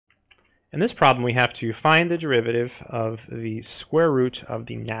In this problem, we have to find the derivative of the square root of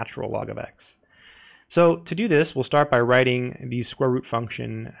the natural log of x. So to do this, we'll start by writing the square root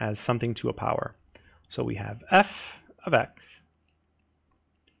function as something to a power. So we have f of x,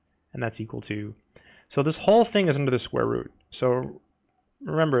 and that's equal to, so this whole thing is under the square root. So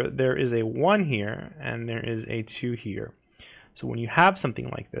remember, there is a 1 here, and there is a 2 here. So when you have something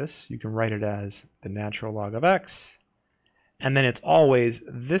like this, you can write it as the natural log of x, and then it's always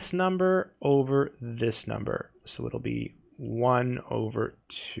this number over this number. So it'll be 1 over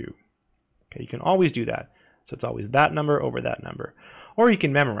 2. Okay, you can always do that. So it's always that number over that number. Or you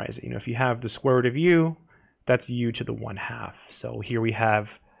can memorize it. If you have the square root of u, that's u to the 1/2. So here we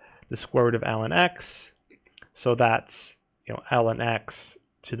have the square root of ln x. So that's ln x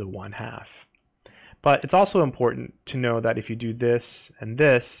to the 1/2. But it's also important to know that if you do this and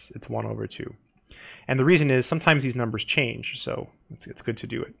this, it's 1 over 2. And the reason is sometimes these numbers change, so it's good to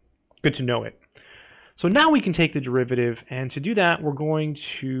do it. Good to know it. So now we can take the derivative, and to do that, we're going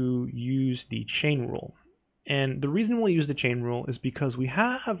to use the chain rule. And the reason we'll use the chain rule is because we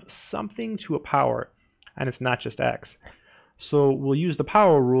have something to a power, and it's not just x. So we'll use the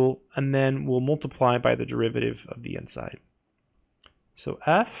power rule, and then we'll multiply by the derivative of the inside. So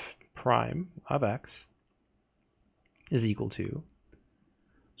f prime of x is equal to,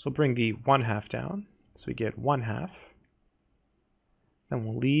 so bring the 1/2 down, so we get 1/2. Then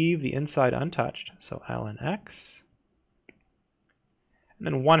we'll leave the inside untouched, so ln x. And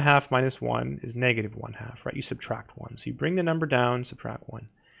then 1/2 minus 1 is negative 1/2, right? You subtract 1. So you bring the number down, subtract 1.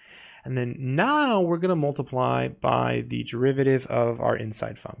 And then now we're going to multiply by the derivative of our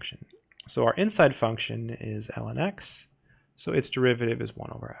inside function. So our inside function is ln x, so its derivative is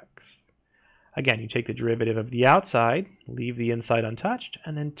 1 over x. Again, you take the derivative of the outside, leave the inside untouched,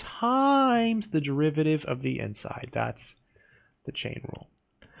 and then times the derivative of the inside. That's the chain rule.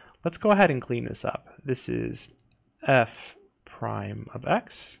 Let's go ahead and clean this up. This is f prime of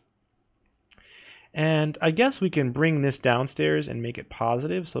x. And I guess we can bring this downstairs and make it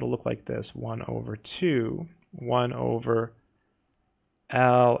positive, so it'll look like this: 1 over 2, 1 over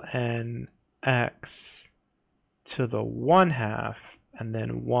ln x to the 1/2, and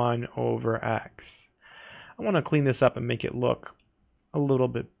then 1 over x. I want to clean this up and make it look a little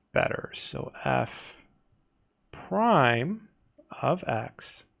bit better. So f prime of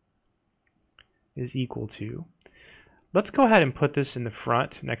x is equal to, let's go ahead and put this in the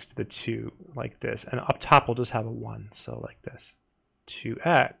front next to the 2 like this, and up top we'll just have a 1, so like this,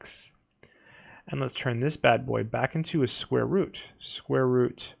 2x. And let's turn this bad boy back into a square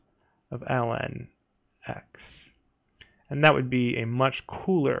root of ln x. And that would be a much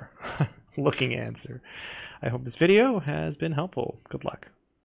cooler looking answer. I hope this video has been helpful. Good luck.